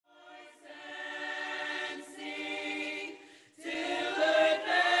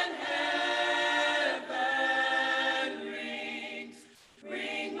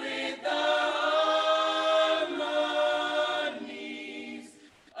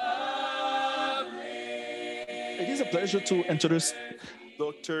It is a pleasure to introduce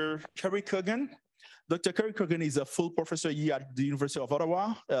Dr. Cary Kogan. Dr. Cary Kogan is a full professor here at the University of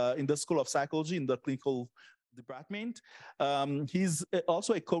Ottawa in the School of Psychology in the clinical department. He's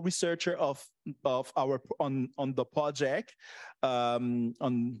also a co-researcher on the project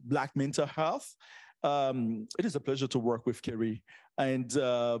on Black mental health. It is a pleasure to work with Cary. And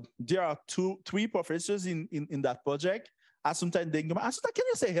there are three professors in that project. Assunta Ndengoma. Assunta, can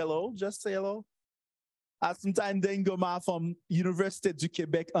you say hello? Just say hello. Assunta Ndengoma from Université du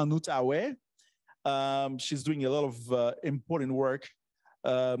Québec en Outaouais. She's doing a lot of important work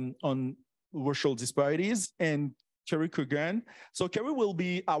on racial disparities, and Cary Kogan. So Cary will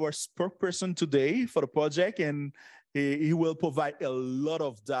be our spokesperson today for the project, and he will provide a lot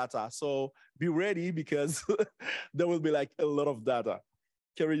of data. So be ready because there will be like a lot of data.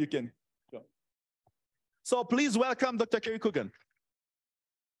 Cary, you can go. So please welcome Dr. Cary Kogan.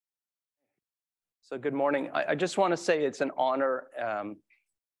 So good morning. I just want to say it's an honor.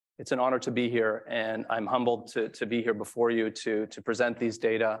 It's an honor to be here, and I'm humbled to be here before you to present these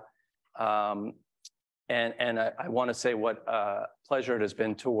data. And I want to say what a pleasure it has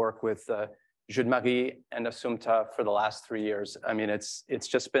been to work with Jude-Marie and Assunta for the last 3 years. I mean, it's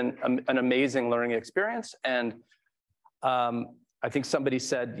just been an amazing learning experience. And I think somebody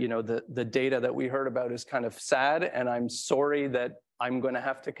said, you know, the data that we heard about is kind of sad, and I'm sorry that I'm going to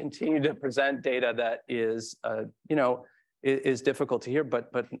have to continue to present data that is, you know, is difficult to hear,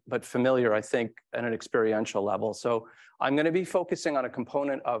 but familiar, I think, at an experiential level. So I'm going to be focusing on a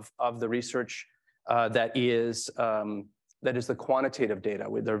component of the research that is the quantitative data,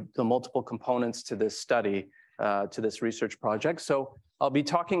 with the multiple components to this study, to this research project. So I'll be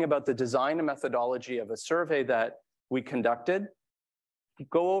talking about the design and methodology of a survey that we conducted,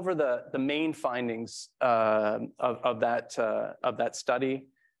 go over the main findings of that study,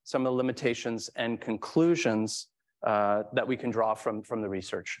 some of the limitations and conclusions that we can draw from the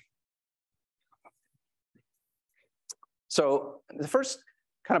research. So the first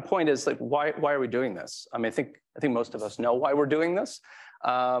kind of point is like, why are we doing this? I mean, I think most of us know why we're doing this.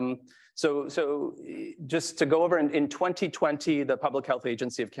 So just to go over, in 2020, the Public Health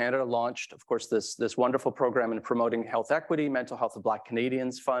Agency of Canada launched, of course, this wonderful program in promoting health equity, mental health of Black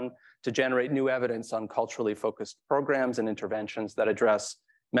Canadians fund, to generate new evidence on culturally focused programs and interventions that address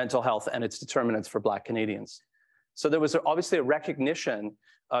mental health and its determinants for Black Canadians. So there was obviously a recognition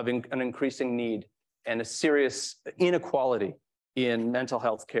of an increasing need and a serious inequality in mental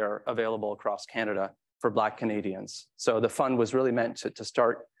health care available across Canada for Black Canadians. So the fund was really meant to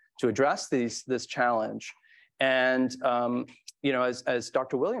start to address this challenge. And you know, as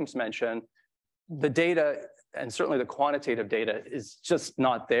Dr. Williams mentioned, the data, and certainly the quantitative data, is just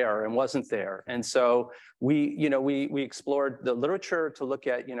not there and wasn't there. And so we explored the literature to look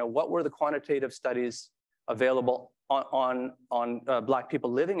at, you know, what were the quantitative studies available on Black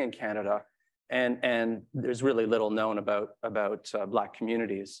people living in Canada, and there's really little known about Black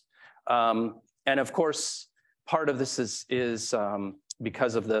communities. And of course, part of this is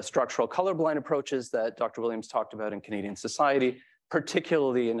because of the structural colorblind approaches that Dr. Williams talked about in Canadian society,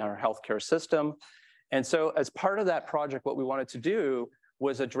 particularly in our healthcare system. And so as part of that project, what we wanted to do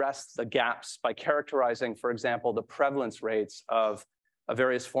was address the gaps by characterizing, for example, the prevalence rates of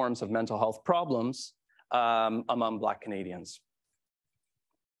various forms of mental health problems among Black Canadians.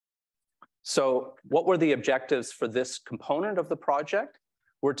 So what were the objectives for this component of the project?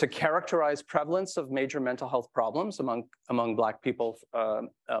 Were to characterize prevalence of major mental health problems among Black people,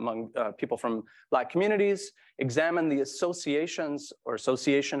 people from Black communities, examine the associations or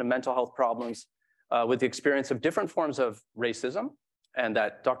association of mental health problems with the experience of different forms of racism, and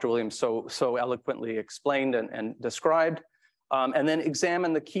that Dr. Williams so eloquently explained and described, and then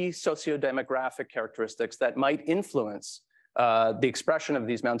examine the key socio-demographic characteristics that might influence the expression of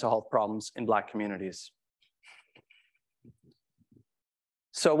these mental health problems in Black communities.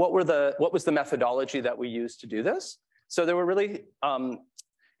 So what was the methodology that we used to do this? So there were really,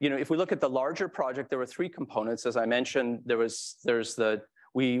 you know, if we look at the larger project, there were three components. As I mentioned,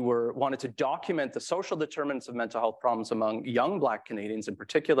 we wanted to document the social determinants of mental health problems among young Black Canadians in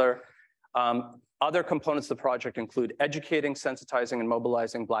particular. Other components of the project include educating, sensitizing, and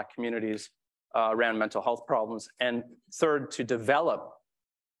mobilizing Black communities around mental health problems. And third, to develop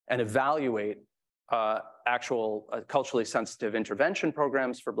and evaluate actual culturally sensitive intervention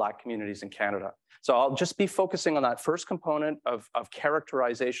programs for Black communities in Canada. So I'll just be focusing on that first component of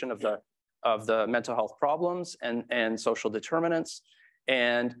characterization of the mental health problems and social determinants.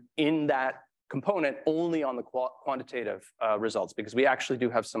 And in that component, only on the quantitative results, because we actually do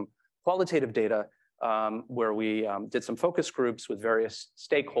have some qualitative data where we did some focus groups with various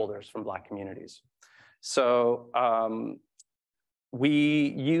stakeholders from Black communities. So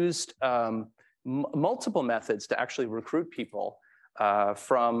we used multiple methods to actually recruit people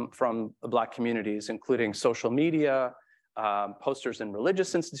from Black communities, including social media, posters in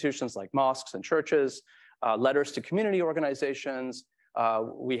religious institutions like mosques and churches, letters to community organizations.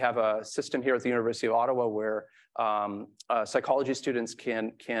 We have a system here at the University of Ottawa where psychology students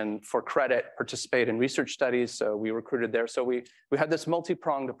can, for credit, participate in research studies. So we recruited there. So we had this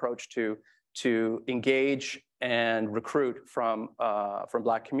multi-pronged approach to engage and recruit from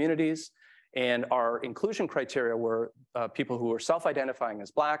Black communities. And our inclusion criteria were people who were self-identifying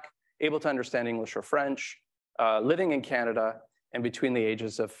as Black, able to understand English or French, living in Canada, and between the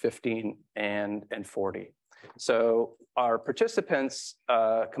ages of 15 and 40. So our participants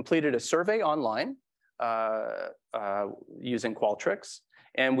completed a survey online using Qualtrics,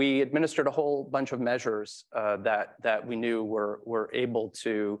 and we administered a whole bunch of measures that we knew were able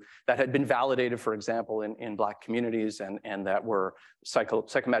to, that had been validated, for example, in Black communities and that were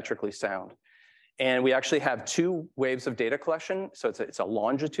psychometrically sound. And we actually have 2 waves of data collection. So it's a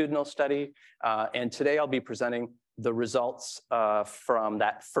longitudinal study. And today I'll be presenting the results from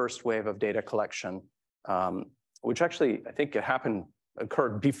that first wave of data collection, which actually I think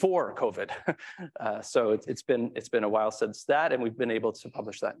occurred before COVID. So it's been a while since that, and we've been able to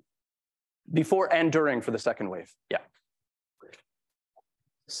publish that before and during for the second wave. Yeah.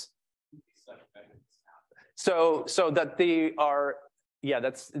 So that they are, yeah,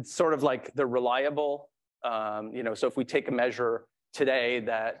 it's sort of like they're reliable. So if we take a measure today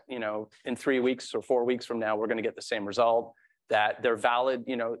that, in 3 weeks or 4 weeks from now, we're going to get the same result, that they're valid.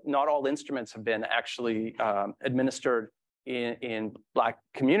 Not all instruments have been actually administered in Black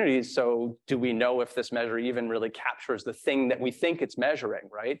communities. So do we know if this measure even really captures the thing that we think it's measuring,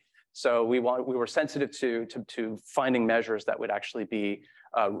 right? So we were sensitive to finding measures that would actually be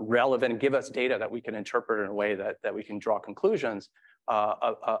relevant and give us data that we can interpret in a way that we can draw conclusions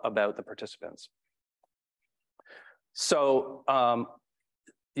about the participants. So,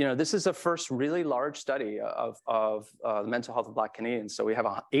 this is the first really large study of the mental health of Black Canadians. So we have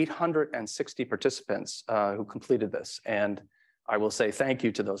 860 participants who completed this. And I will say thank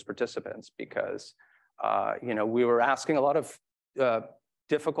you to those participants because, we were asking a lot of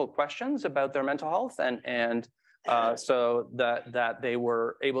difficult questions about their mental health. And so that they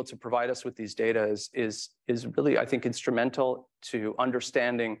were able to provide us with these data is really, I think, instrumental to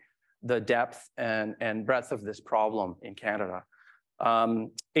understanding the depth and breadth of this problem in Canada.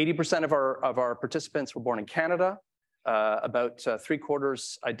 80% of our participants were born in Canada. About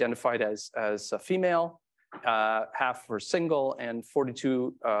 3/4 identified as female, half were single, and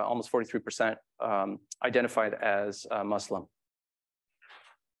 42, almost 43% identified as Muslim.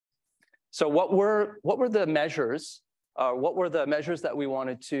 So what were the measures? What were the measures that we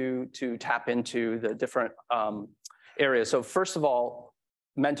wanted to tap into the different areas? So first of all,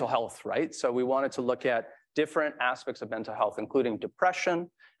 mental health, right? So we wanted to look at different aspects of mental health, including depression,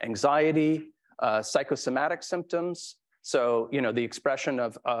 anxiety, psychosomatic symptoms. So, the expression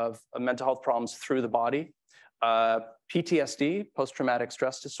of mental health problems through the body, PTSD, post-traumatic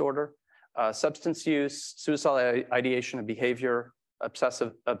stress disorder, substance use, suicidal ideation and behavior,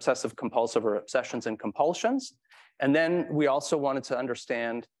 obsessive compulsive or obsessions and compulsions. And then we also wanted to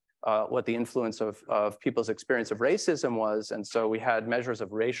understand what the influence of people's experience of racism was. And so we had measures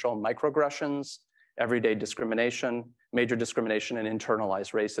of racial microaggressions, everyday discrimination, major discrimination, and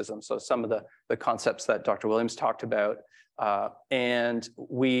internalized racism. So some of the concepts that Dr. Williams talked about. And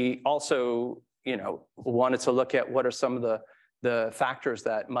we also, wanted to look at what are some of the factors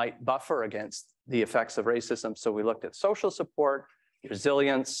that might buffer against the effects of racism. So we looked at social support,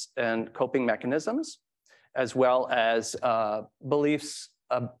 resilience, and coping mechanisms, as well as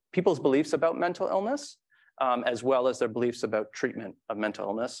people's beliefs about mental illness, as well as their beliefs about treatment of mental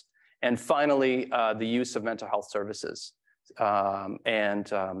illness. And finally, the use of mental health services and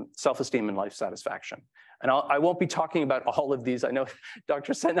self-esteem and life satisfaction. And I won't be talking about all of these. I know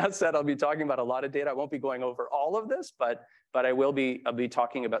Dr. Senat said I'll be talking about a lot of data. I won't be going over all of this, but I'll be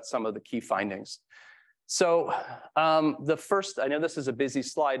talking about some of the key findings. So the first, I know this is a busy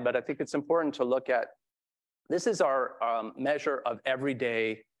slide, but I think it's important to look at, this is our measure of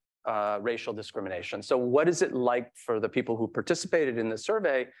everyday racial discrimination. So what is it like for the people who participated in the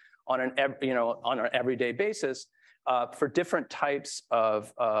survey on an everyday basis for different types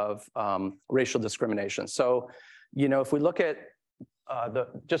of racial discrimination? So, if we look at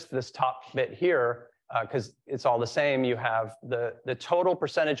just this top bit here, because it's all the same, you have the total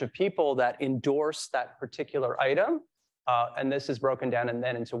percentage of people that endorse that particular item, and this is broken down and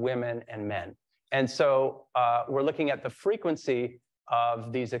then into women and men. And so we're looking at the frequency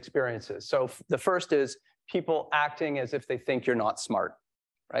of these experiences. So the first is people acting as if they think you're not smart,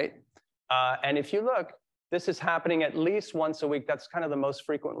 right? And if you look, this is happening at least once a week. That's kind of the most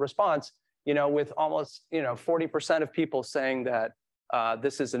frequent response, with almost 40% of people saying that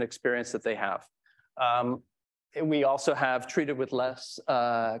this is an experience that they have. We also have treated with less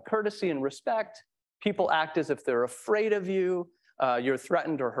courtesy and respect. People act as if they're afraid of you. You're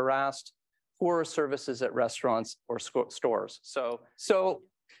threatened or harassed. Poor services at restaurants or stores. So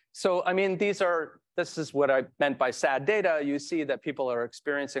I mean, this is what I meant by sad data. You see that people are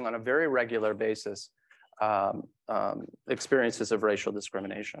experiencing on a very regular basis experiences of racial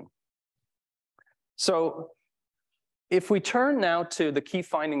discrimination. So if we turn now to the key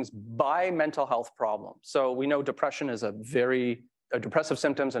findings by mental health problem. So we know depression is depressive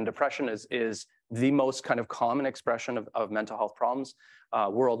symptoms, and depression is the most kind of common expression of mental health problems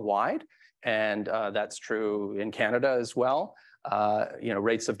worldwide. And that's true in Canada as well.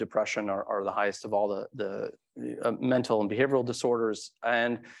 Rates of depression are the highest of all the mental and behavioral disorders.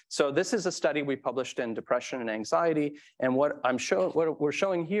 And so this is a study we published in Depression and Anxiety. And what we're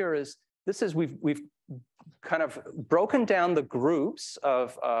showing here is we've kind of broken down the groups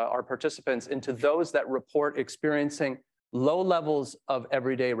of our participants into those that report experiencing low levels of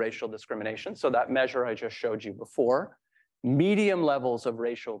everyday racial discrimination. So that measure I just showed you before, medium levels of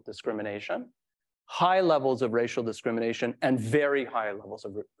racial discrimination, high levels of racial discrimination, and very high levels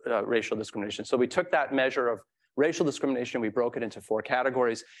of racial discrimination. So we took that measure of racial discrimination, we broke it into 4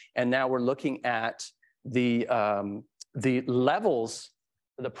 categories, and now we're looking at the levels,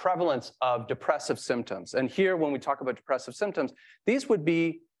 the prevalence of depressive symptoms. And here, when we talk about depressive symptoms, these would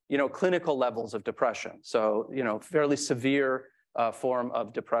be, clinical levels of depression. So, fairly severe form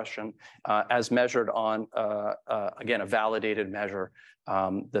of depression as measured on, again, a validated measure,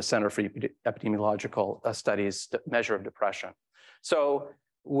 the Center for Epidemiological Studies measure of depression. So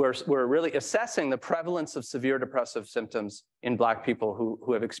we're really assessing the prevalence of severe depressive symptoms in Black people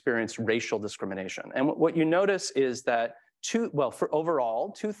who have experienced racial discrimination. And what you notice is that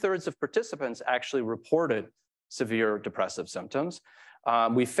overall, 2/3 of participants actually reported severe depressive symptoms.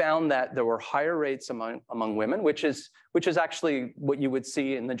 We found that there were higher rates among women, which is actually what you would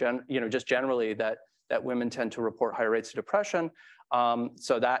see in just generally that women tend to report higher rates of depression.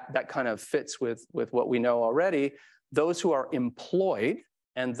 So that kind of fits with what we know already. Those who are employed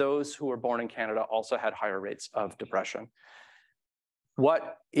and those who were born in Canada also had higher rates of depression.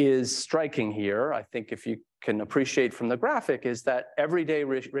 What is striking here, I think if you can appreciate from the graphic, is that everyday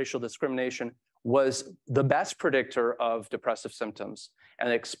racial discrimination was the best predictor of depressive symptoms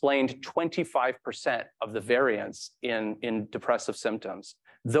and explained 25% of the variance in depressive symptoms.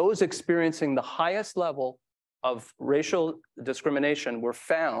 Those experiencing the highest level of racial discrimination were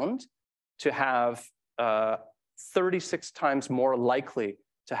found to have 36 times more likely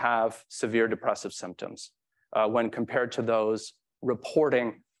to have severe depressive symptoms when compared to those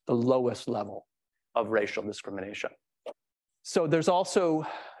reporting the lowest level of racial discrimination. So there's also,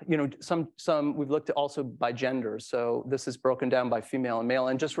 we've looked at also by gender. So this is broken down by female and male.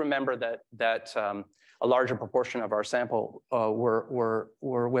 And just remember that a larger proportion of our sample were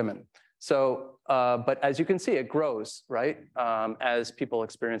women. So, but as you can see, it grows, right? As people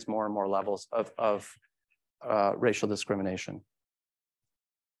experience more and more levels of racial discrimination.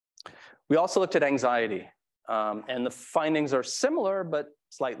 We also looked at anxiety. And the findings are similar, but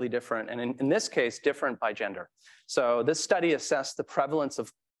slightly different. And in this case, different by gender. So this study assessed the prevalence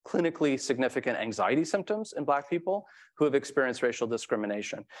of clinically significant anxiety symptoms in Black people who have experienced racial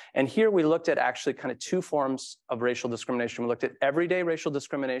discrimination. And here we looked at actually kind of 2 forms of racial discrimination. We looked at everyday racial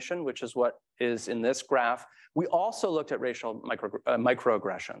discrimination, which is what is in this graph. We also looked at racial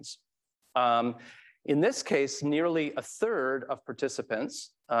microaggressions. In this case, nearly 1/3 of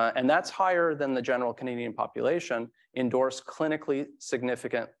participants, and that's higher than the general Canadian population, endorsed clinically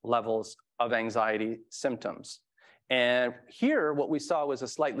significant levels of anxiety symptoms. And here, what we saw was a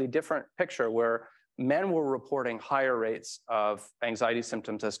slightly different picture where men were reporting higher rates of anxiety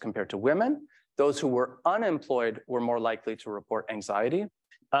symptoms as compared to women. Those who were unemployed were more likely to report anxiety.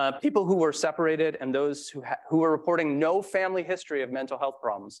 People who were separated and those who were reporting no family history of mental health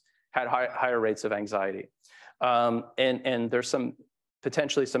problems had higher rates of anxiety. And there's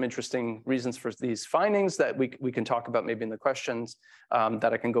potentially some interesting reasons for these findings that we can talk about maybe in the questions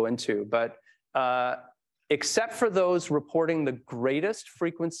that I can go into. But except for those reporting the greatest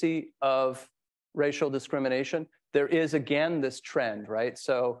frequency of racial discrimination, there is again this trend, right?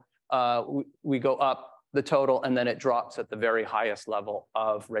 So we go up the total and then it drops at the very highest level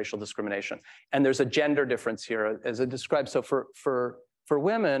of racial discrimination. And there's a gender difference here as I described. So for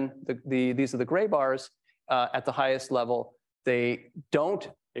women, these are the gray bars at the highest level, they don't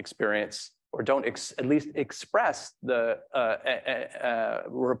experience or don't at least express the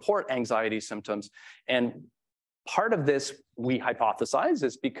report anxiety symptoms. And part of this, we hypothesize,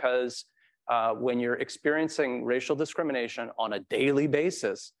 is because when you're experiencing racial discrimination on a daily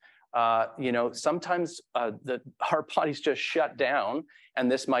basis, sometimes our bodies just shut down,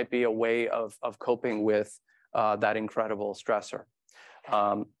 and this might be a way of coping with that incredible stressor.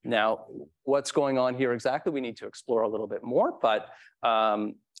 Now, what's going on here exactly, we need to explore a little bit more, but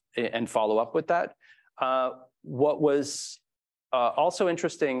and follow up with that. What was also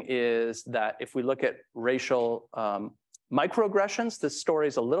interesting is that if we look at racial microaggressions, this story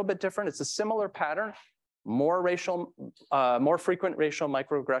is a little bit different. It's a similar pattern. More frequent racial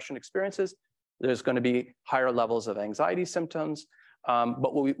microaggression experiences, there's going to be higher levels of anxiety symptoms.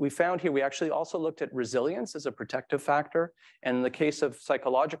 But what we found here, we actually also looked at resilience as a protective factor. And in the case of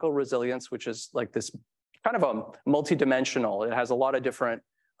psychological resilience, which is like this kind of a multidimensional, it has a lot of different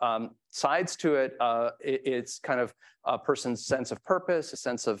sides to it. It's kind of a person's sense of purpose, a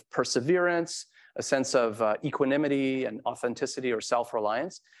sense of perseverance, a sense of equanimity and authenticity or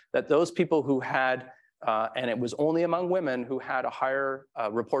self-reliance, that those people who had and it was only among women who had a higher,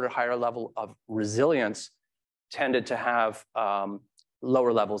 reported higher level of resilience, tended to have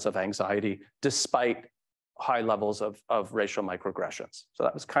lower levels of anxiety despite high levels of racial microaggressions. So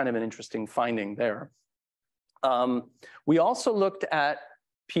that was kind of an interesting finding there. We also looked at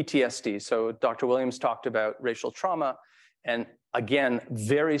PTSD. So Dr. Williams talked about racial trauma, and again,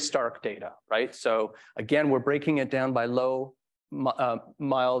 very stark data, right? So again, we're breaking it down by low,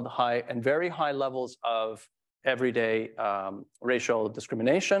 mild, high, and very high levels of everyday racial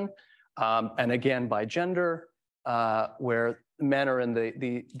discrimination. And again, by gender, where men are in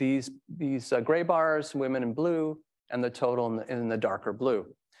these gray bars, women in blue, and the total in the darker blue.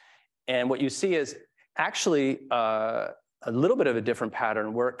 And what you see is actually a little bit of a different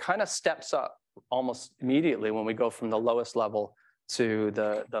pattern where it kind of steps up almost immediately when we go from the lowest level to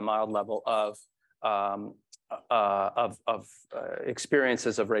the mild level of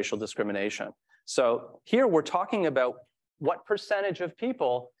experiences of racial discrimination. So here we're talking about what percentage of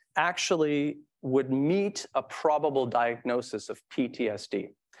people actually would meet a probable diagnosis of PTSD.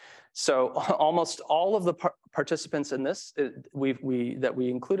 So almost all of the participants in this that we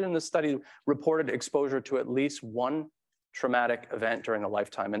included in this study reported exposure to at least one traumatic event during a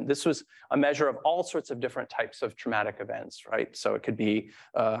lifetime. And this was a measure of all sorts of different types of traumatic events, right? So it could be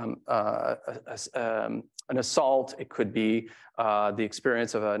an assault, it could be the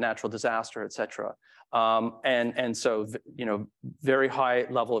experience of a natural disaster, et cetera. And so, very high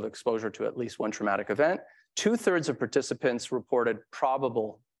level of exposure to at least one traumatic event. 2/3 of participants reported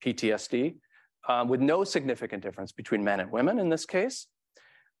probable PTSD with no significant difference between men and women in this case.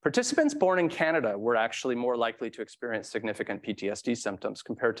 Participants born in Canada were actually more likely to experience significant PTSD symptoms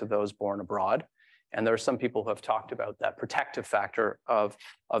compared to those born abroad. And there are some people who have talked about that protective factor of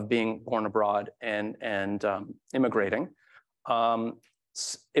being born abroad and immigrating.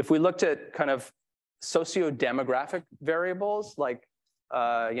 If we looked at kind of socio-demographic variables like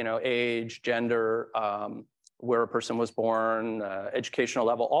age, gender, where a person was born, educational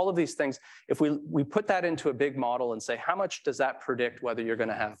level, all of these things, if we put that into a big model and say, how much does that predict whether you're going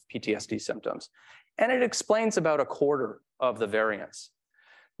to have PTSD symptoms? And it explains about 1/4 of the variance.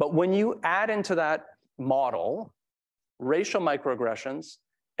 But when you add into that model racial microaggressions,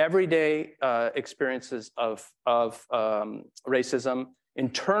 everyday experiences of racism,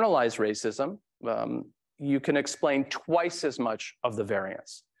 internalized racism, you can explain twice as much of the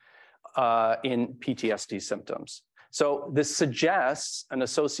variance in PTSD symptoms. So this suggests an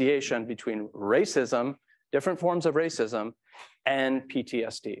association between racism, different forms of racism, and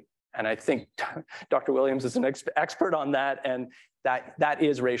PTSD. And I think Dr. Williams is an expert on that, and that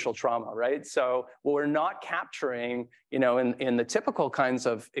is racial trauma, right? So what we're not capturing, in the typical kinds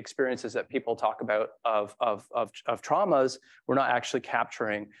of experiences that people talk about of traumas, we're not actually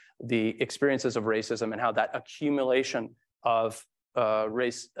capturing the experiences of racism and how that accumulation of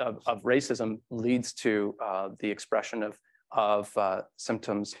racism leads to the expression of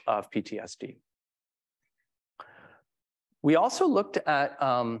symptoms of PTSD. We also looked at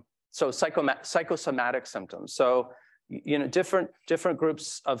psychosomatic symptoms. So different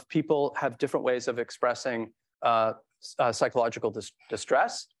groups of people have different ways of expressing psychological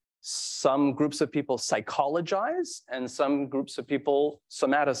distress. Some groups of people psychologize, and some groups of people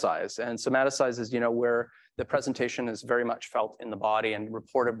somaticize. And somaticize is, where the presentation is very much felt in the body and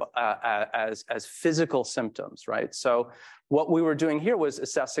reported as physical symptoms, right? So what we were doing here was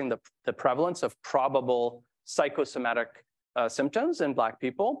assessing the prevalence of probable psychosomatic symptoms in Black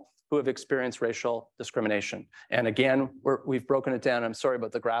people who have experienced racial discrimination. And again, we've broken it down, I'm sorry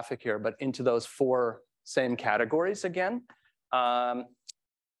about the graphic here, but into those 4 same categories again.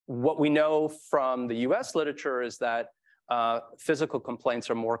 What we know from the US literature is that physical complaints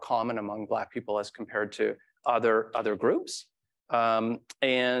are more common among Black people as compared to other groups.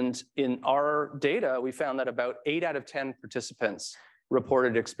 And in our data, we found that about 8 out of 10 participants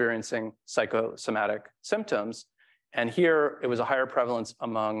reported experiencing psychosomatic symptoms. And here it was a higher prevalence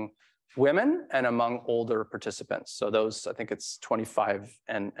among women and among older participants. So those, I think it's 25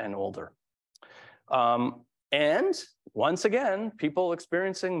 and older. And once again, people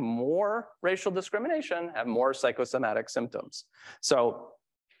experiencing more racial discrimination have more psychosomatic symptoms. So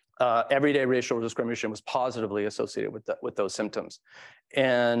everyday racial discrimination was positively associated with those symptoms.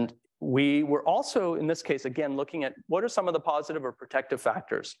 And we were also, in this case, again, looking at what are some of the positive or protective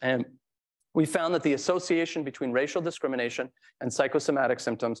factors. And we found that the association between racial discrimination and psychosomatic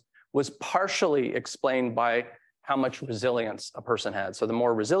symptoms was partially explained by how much resilience a person had. So the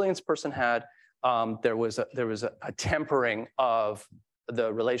more resilience a person had, there was a tempering of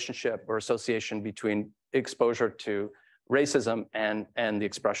the relationship or association between exposure to racism and the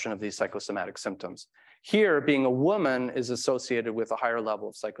expression of these psychosomatic symptoms. Here, being a woman is associated with a higher level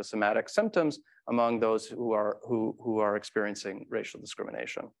of psychosomatic symptoms among those who are experiencing racial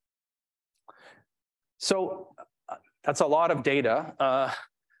discrimination. So that's a lot of data.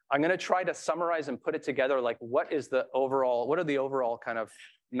 I'm going to try to summarize and put it together. Like, what are the overall kind of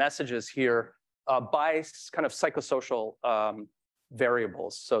messages here by kind of psychosocial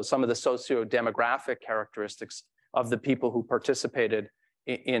variables? So some of the socio-demographic characteristics of the people who participated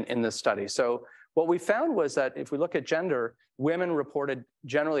in this study. So what we found was that if we look at gender, women reported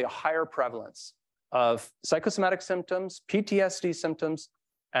generally a higher prevalence of psychosomatic symptoms, PTSD symptoms,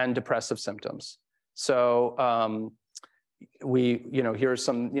 and depressive symptoms. So here are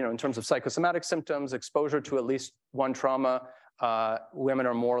some, in terms of psychosomatic symptoms, exposure to at least one trauma, women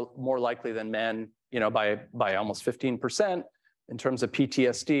are more likely than men, by almost 15%. In terms of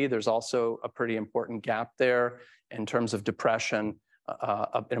PTSD, there's also a pretty important gap there. In terms of depression,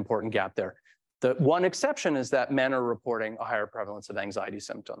 an important gap there. The one exception is that men are reporting a higher prevalence of anxiety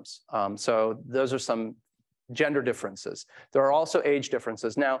symptoms. So those are some gender differences. There are also age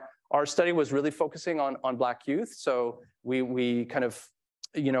differences. Now, our study was really focusing on Black youth. So we kind of,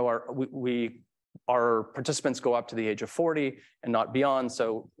 our participants go up to the age of 40 and not beyond.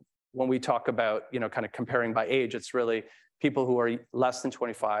 So when we talk about, kind of comparing by age, it's really people who are less than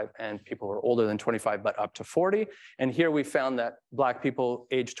 25 and people who are older than 25, but up to 40. And here we found that Black people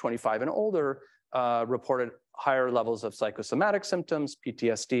aged 25 and older reported higher levels of psychosomatic symptoms,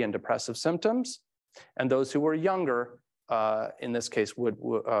 PTSD, and depressive symptoms. And those who were younger, in this case, would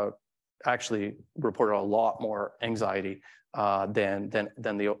actually report a lot more anxiety than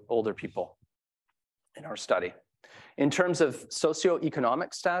the older people in our study. In terms of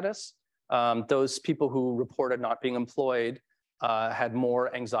socioeconomic status, those people who reported not being employed had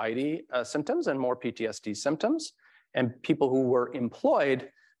more anxiety symptoms and more PTSD symptoms. And people who were employed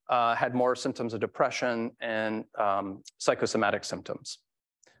had more symptoms of depression and psychosomatic symptoms.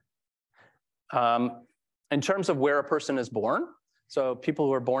 In terms of where a person is born, so people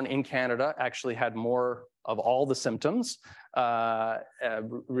who are born in Canada actually had more of all the symptoms.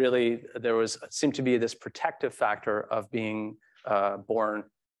 Really, there seemed to be this protective factor of being born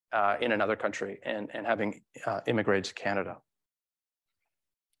in another country and having immigrated to Canada.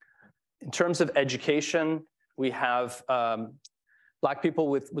 In terms of education, we have Black people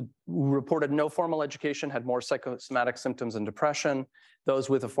who reported no formal education had more psychosomatic symptoms and depression. Those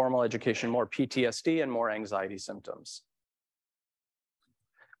with a formal education, more PTSD and more anxiety symptoms.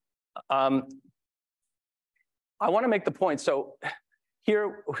 I want to make the point. So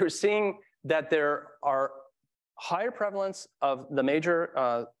here we're seeing that there are higher prevalence of the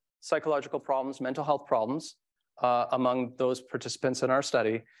major psychological problems, mental health problems among those participants in our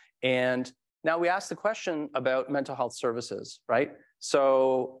study. And now we ask the question about mental health services, right?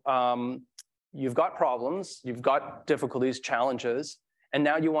 So you've got problems, you've got difficulties, challenges, and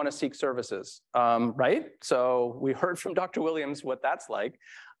now you want to seek services, right? So we heard from Dr. Williams what that's like.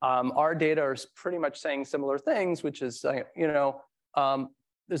 Our data are pretty much saying similar things, which is,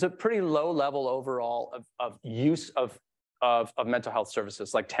 there's a pretty low level overall of use of mental health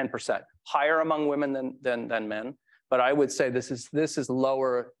services, like 10%, higher among women than men. But I would say this is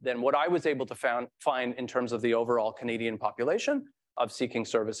lower than what I was able to find in terms of the overall Canadian population of seeking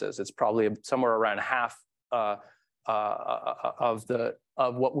services. It's probably somewhere around half of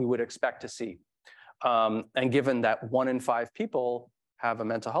what we would expect to see. And given that 1 in 5 people have a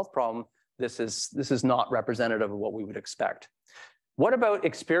mental health problem, this is not representative of what we would expect. What about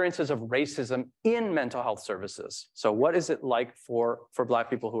experiences of racism in mental health services? So what is it like for Black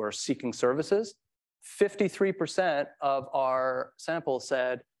people who are seeking services? 53% of our sample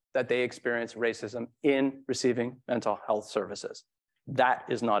said that they experience racism in receiving mental health services. That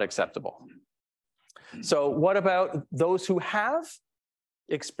is not acceptable. So what about those who have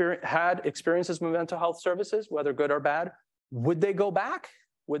had experiences with mental health services, whether good or bad? Would they go back?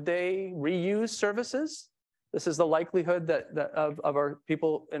 Would they reuse services? This is the likelihood of our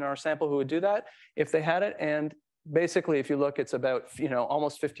people in our sample who would do that if they had it. And basically, if you look, it's about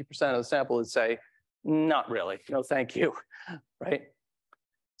almost 50% of the sample would say, not really, no thank you, right?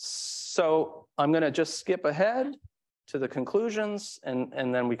 So I'm gonna just skip ahead to the conclusions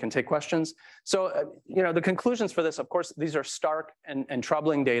and then we can take questions. So, the conclusions for this, of course, these are stark and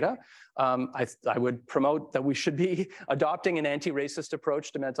troubling data. I would promote that we should be adopting an anti-racist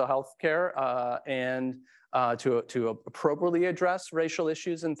approach to mental health care and to appropriately address racial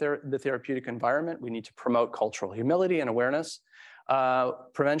issues in the therapeutic environment. We need to promote cultural humility and awareness.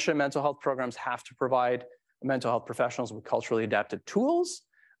 Prevention and mental health programs have to provide mental health professionals with culturally adapted tools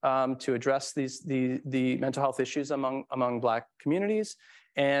to address the mental health issues among Black communities.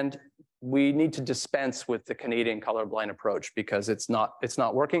 And we need to dispense with the Canadian colorblind approach because it's not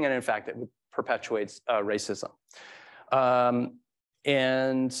working, and in fact, it perpetuates racism.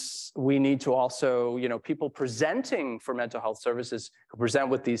 And we need to also, people presenting for mental health services who present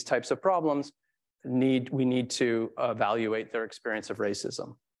with these types of problems, we need to evaluate their experience of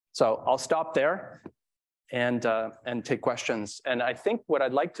racism. So I'll stop there and take questions. And I think what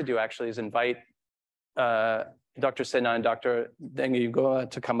I'd like to do actually is invite Dr. Sena and Dr. Dengue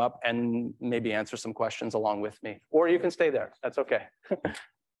to come up and maybe answer some questions along with me. Or you can stay there, that's okay.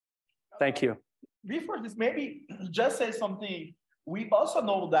 Thank you. Before this, maybe just say something. We also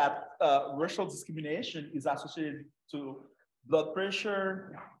know that racial discrimination is associated to blood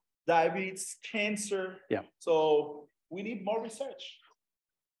pressure, diabetes, cancer. Yeah. So we need more research.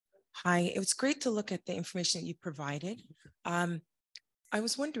 Hi, it was great to look at the information that you provided. I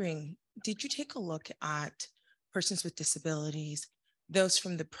was wondering, did you take a look at persons with disabilities, those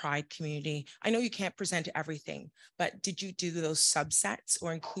from the Pride community? I know you can't present everything, but did you do those subsets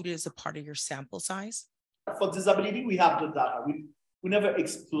or include it as a part of your sample size? For disability, we have the data. We never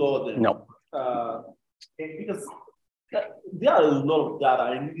explore them. No. Because there are a lot of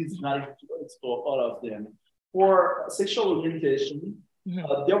data and it's not to explore all of them. For sexual orientation,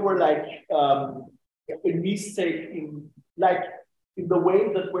 there were like a mistake in the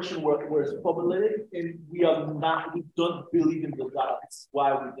way the question was formulated, and we don't believe in the data. That's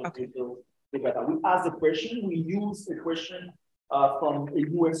why we don't believe the data. We asked the question, we used a question from a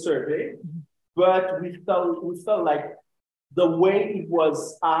US survey, but we felt like the way it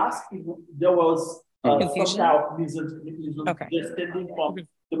was asked, there was somehow misunderstanding from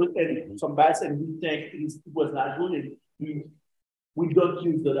some bias, and we think it was not good. And we don't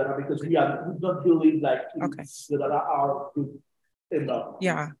use the data because we don't believe like the data are good enough.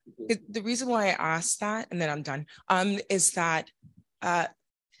 Yeah, the reason why I asked that, and then I'm done, is that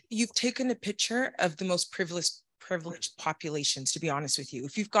you've taken a picture of the most privileged populations, to be honest with you.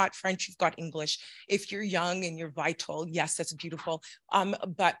 If you've got French, you've got English. If you're young and you're vital, yes, that's beautiful.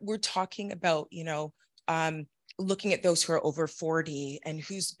 But we're talking about, looking at those who are over 40 and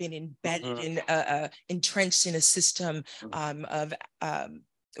who's been embedded in, entrenched in a system of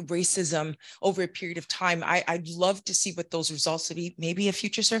racism over a period of time. I'd love to see what those results would be, maybe a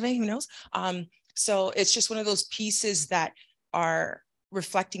future survey, who knows? So it's just one of those pieces that are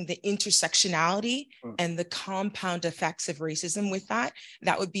reflecting the intersectionality and the compound effects of racism with that.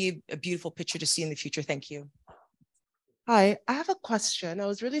 That would be a beautiful picture to see in the future. Thank you. Hi, I have a question. I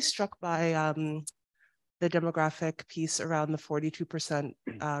was really struck by the demographic piece around the 42%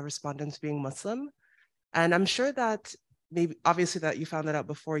 respondents being Muslim. And I'm sure that maybe, obviously that you found that out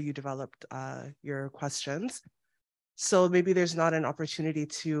before you developed your questions. So maybe there's not an opportunity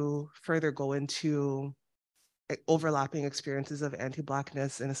to further go into overlapping experiences of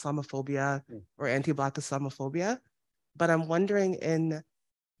anti-Blackness and Islamophobia or anti-Black Islamophobia. But I'm wondering in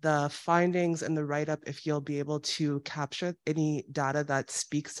the findings and the write-up, if you'll be able to capture any data that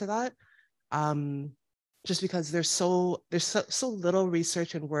speaks to that. Just because there's so little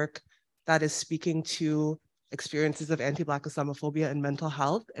research and work that is speaking to experiences of anti-Black Islamophobia and mental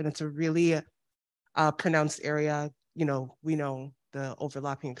health. And it's a really pronounced area. We know the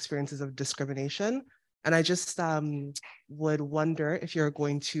overlapping experiences of discrimination. And I just would wonder if you're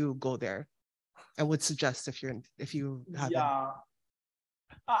going to go there. I would suggest if you haven't. Yeah,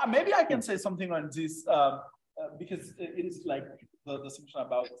 maybe I can say something on this because it is like the section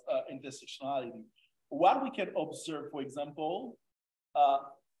about intersectionality. What we can observe, for example,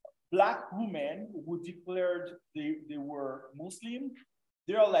 Black women who declared they were Muslim,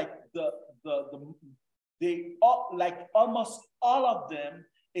 they are like they all, like almost all of them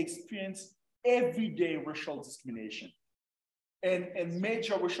experience everyday racial discrimination and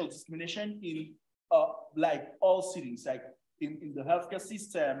major racial discrimination in like all settings, like in the healthcare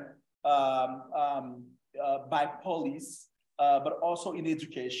system, by police, but also in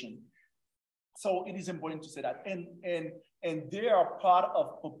education. So it is important to say that, and they are part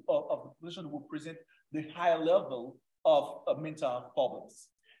of the population who present the higher level of mental health problems.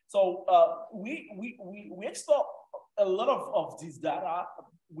 So we explore a lot of this data.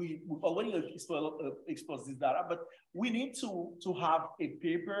 We already explored this data, but we need to have a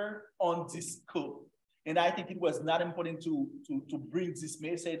paper on this scope. And I think it was not important to bring this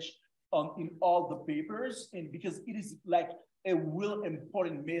message in all the papers, and because it is like a real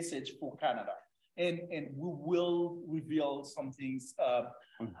important message for Canada. And we will reveal some things.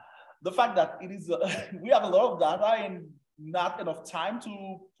 The fact that it is, we have a lot of data and not enough time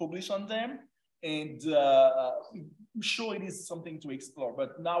to publish on them. And I'm sure it is something to explore,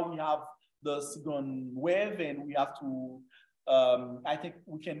 but now we have the second wave and we have to, I think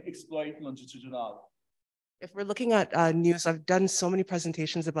we can explore it longitudinally. If we're looking at news, I've done so many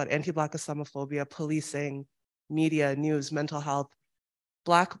presentations about anti-Black Islamophobia, policing, media, news, mental health.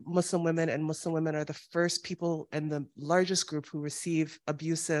 Black Muslim women and Muslim women are the first people and the largest group who receive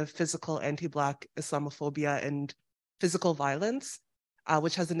abusive, physical, anti-Black Islamophobia and physical violence,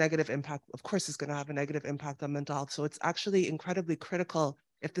 which has a negative impact. Of course, it's going to have a negative impact on mental health. So it's actually incredibly critical,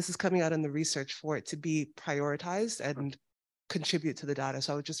 if this is coming out in the research, for it to be prioritized and contribute to the data.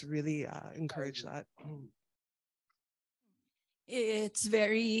 So I would just really encourage that. It's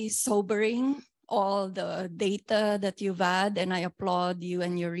very sobering, all the data that you've had, and I applaud you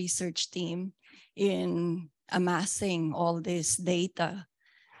and your research team in amassing all this data.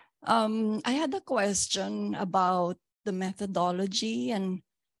 I had a question about the methodology, and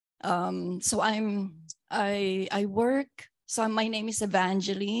so I work, so my name is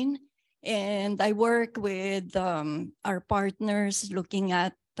Evangeline, and I work with our partners looking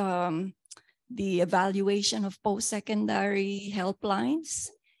at the evaluation of post-secondary helplines.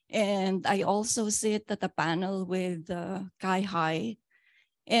 And I also sit at a panel with Kai.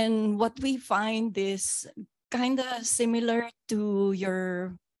 And what we find is kind of similar to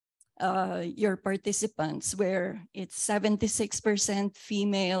your participants, where it's 76%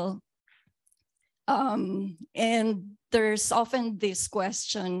 female. And there's often this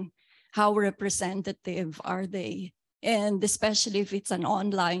question, how representative are they? And especially if it's an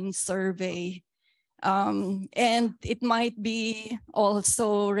online survey. And it might be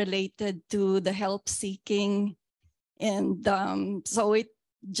also related to the help seeking. And so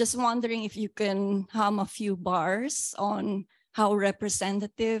just wondering if you can hum a few bars on how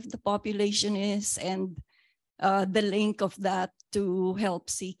representative the population is and the link of that to help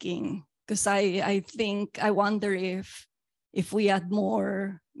seeking. Because I wonder if we had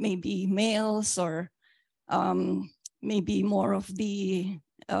more maybe males or maybe more of the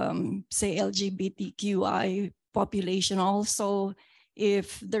say LGBTQI population also,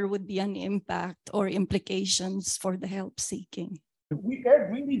 if there would be an impact or implications for the help seeking.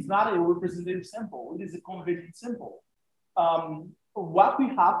 Really is not a representative sample, it is a convenient sample. What we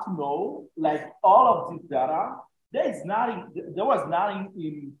have to know, like all of this data, there was nothing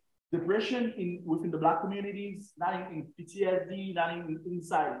in depression within the Black communities, nothing in PTSD, nothing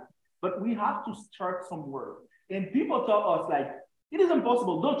inside. But we have to start somewhere. And people tell us like, it is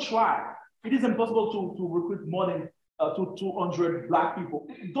impossible, don't try. It is impossible to recruit more than 200 Black people.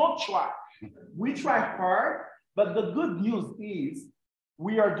 Don't try. We try hard, but the good news is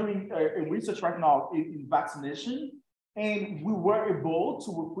we are doing a research right now in vaccination, and we were able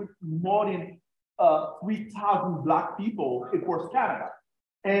to recruit more than 3,000 Black people across Canada.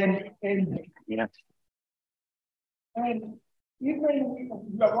 And even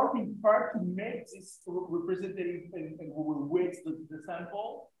we are working hard to make this representative, and we will weight the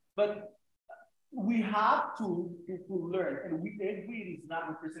sample, but we have to learn, and we agree it is not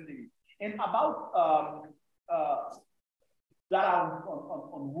representative. And about data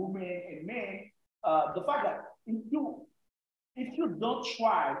on women and men, the fact that if you don't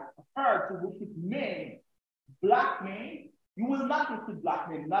try hard to recruit men, Black men, you will not recruit Black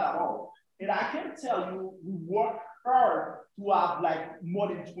men, not at all. And I can tell you, we work hard to have like more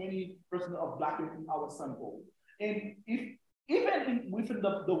than 20% of Black men in our sample. And within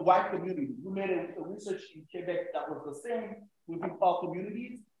the white community, we made a research in Quebec that was the same within all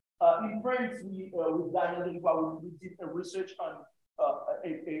communities. In France, with Daniel, we did a research on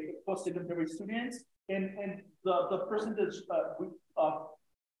a post-secondary students, and the percentage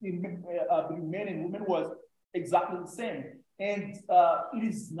between men and women was exactly the same. And it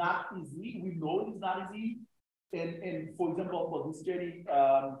is not easy. We know it is not easy. And for example, for this study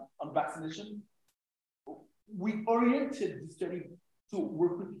on vaccination, we oriented the study to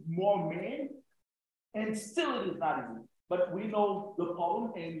recruit more men, and still it is not easy. But we know the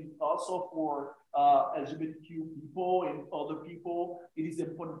problem, and also for LGBTQ people and other people, it is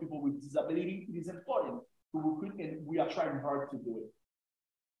important. People with disability, it is important to recruit, and we are trying hard to do it.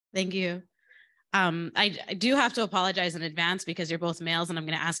 Thank you. I do have to apologize in advance because you're both males and I'm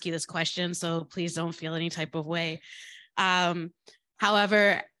going to ask you this question, so please don't feel any type of way.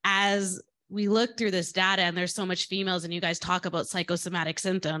 However, as we look through this data and there's so much females and you guys talk about psychosomatic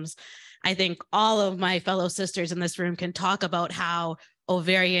symptoms, I think all of my fellow sisters in this room can talk about how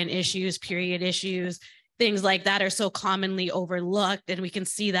ovarian issues, period issues, things like that are so commonly overlooked, and we can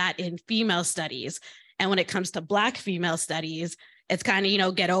see that in female studies. And when it comes to Black female studies, it's kind of, you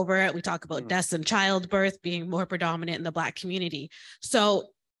know, get over it. We talk about deaths and childbirth being more predominant in the Black community. So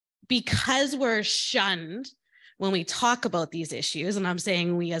because we're shunned when we talk about these issues, and I'm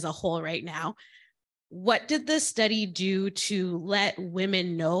saying we as a whole right now, what did this study do to let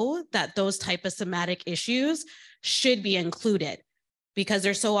women know that those type of somatic issues should be included? Because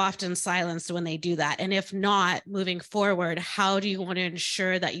they're so often silenced when they do that. And if not, moving forward, how do you want to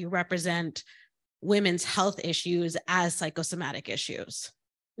ensure that you represent women's health issues as psychosomatic issues?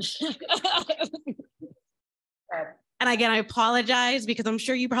 And again, I apologize because I'm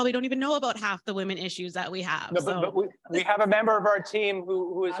sure you probably don't even know about half the women issues that we have. No, but we have a member of our team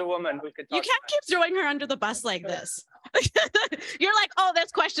who is a woman who could talk. You can't keep throwing her under the bus like this. You're like, oh,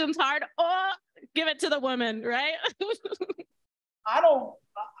 this question's hard. Oh, give it to the woman, right? I know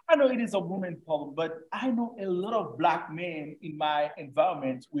it is a woman problem, but I know a lot of Black men in my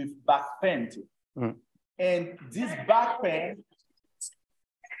environment with back pain too. Mm. And this back pain,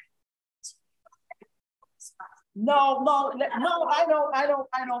 no, I know.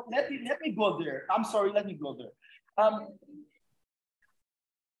 Let me go there. I'm sorry, let me go there.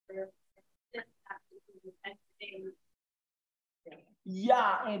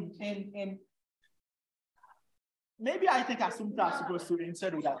 Yeah, and maybe I think Assumpta is supposed to answer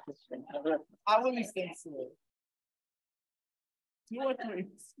to that question. I really think so. You know what?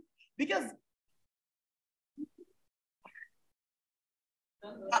 Because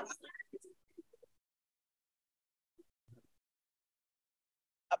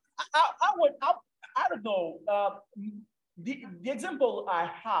I don't know. The example I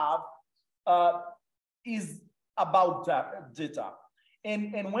have is about data.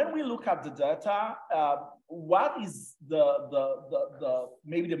 And when we look at the data, what is the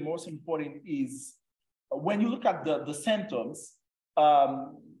maybe the most important is when you look at the symptoms,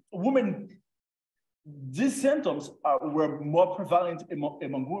 women, these symptoms were more prevalent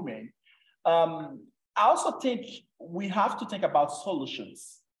among women. I also think we have to think about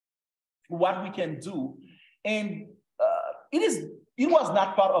solutions, what we can do. And it was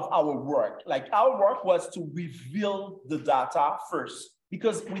not part of our work. Like, our work was to reveal the data first,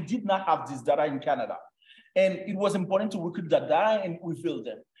 because we did not have this data in Canada. And it was important to recruit that data and reveal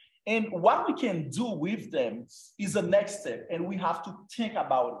them. And what we can do with them is the next step, and we have to think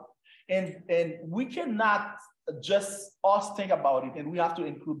about it. And we cannot just us think about it, and we have to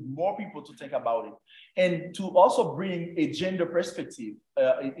include more people to think about it, and to also bring a gender perspective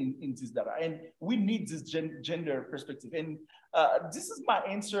in this data. And we need this gender perspective. And this is my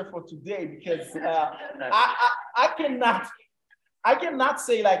answer for today, because I cannot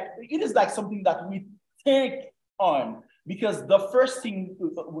say like it is like something that we think on, because the first thing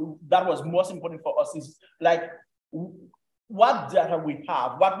that was most important for us is like what data we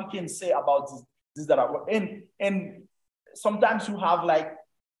have, what we can say about this data. And sometimes you have like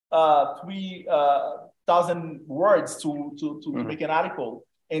 3,000 words to make an article.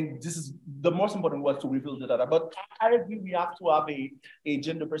 And this is the most important was to reveal the data. But I agree, we have to have a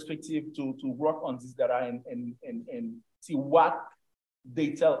gender perspective to work on this data and see what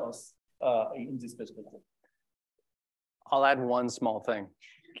they tell us in this perspective. I'll add one small thing,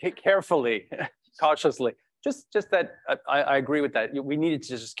 carefully, cautiously. Just that I agree with that. We needed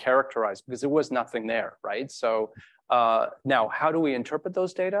to just characterize, because there was nothing there, right? So now, how do we interpret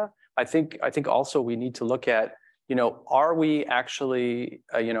those data? I think also we need to look at, are we actually,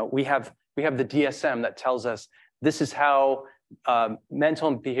 we have the DSM that tells us this is how mental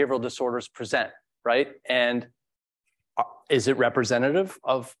and behavioral disorders present, right? And is it representative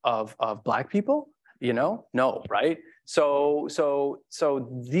of Black people? No, right? So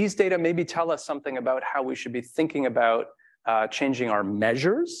these data maybe tell us something about how we should be thinking about changing our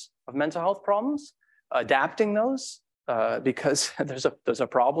measures of mental health problems. adapting those because there's a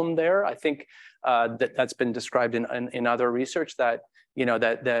problem there. I think that's been described in other research that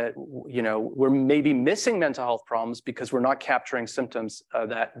we're maybe missing mental health problems because we're not capturing symptoms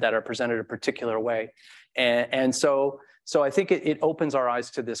that are presented a particular way, and so I think it opens our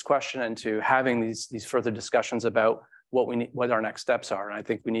eyes to this question and to having these further discussions about what our next steps are. And I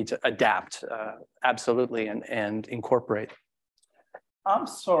think we need to adapt absolutely and incorporate. I'm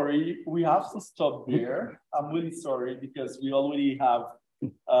sorry, we have to stop there. I'm really sorry because we already have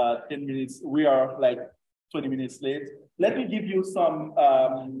 10 minutes. We are like 20 minutes late. Let me give you some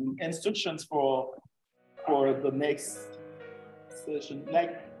instructions for the next session.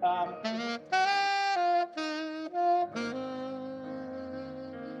 Like,